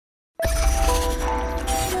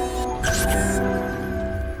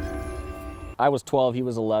I was 12, he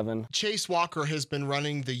was 11. Chase Walker has been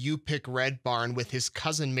running the You Pick Red barn with his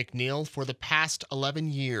cousin McNeil for the past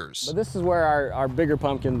 11 years. But this is where our bigger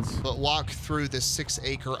pumpkins. But walk through the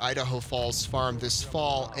 6-acre Idaho Falls farm this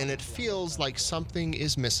fall, and it feels like something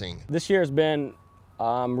is missing. This year has been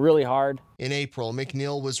really hard. In April,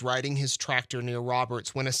 McNeil was riding his tractor near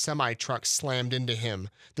Roberts when a semi-truck slammed into him.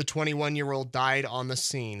 The 21-year-old died on the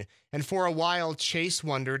scene, and for a while, Chase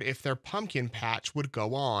wondered if their pumpkin patch would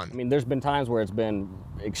go on. I mean, there's been times where it's been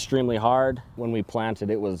extremely hard. When we planted,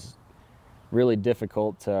 it was really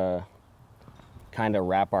difficult to kind of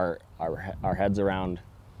wrap our heads around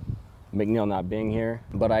McNeil not being here.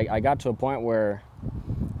 But I got to a point where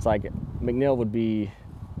it's like McNeil would be,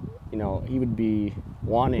 you know, he would be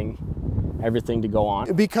wanting everything to go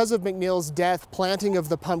on. Because of McNeil's death, planting of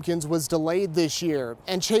the pumpkins was delayed this year,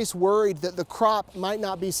 and Chase worried that the crop might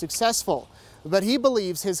not be successful. But he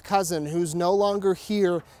believes his cousin, who's no longer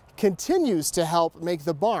here, continues to help make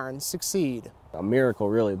the barn succeed. A miracle,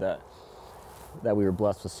 really, that we were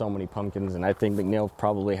blessed with so many pumpkins, and I think McNeil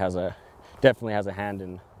probably definitely has a hand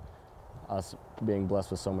in us being blessed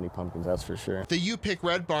with so many pumpkins, that's for sure. The You Pick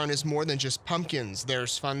Red barn is more than just pumpkins.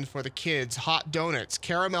 There's fun for the kids, hot donuts,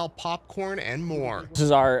 caramel popcorn, and more. This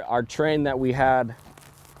is our train that we had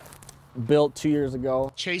built 2 years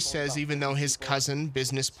ago. Chase says even though his cousin,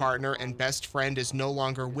 business partner, and best friend is no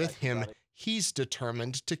longer with him, he's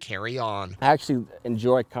determined to carry on. I actually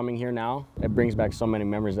enjoy coming here now. It brings back so many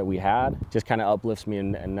memories that we had. Just kind of uplifts me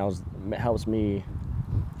and helps me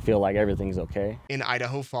feel like everything's okay. In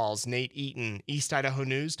Idaho Falls, Nate Eaton,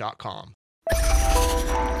 EastIdahoNews.com.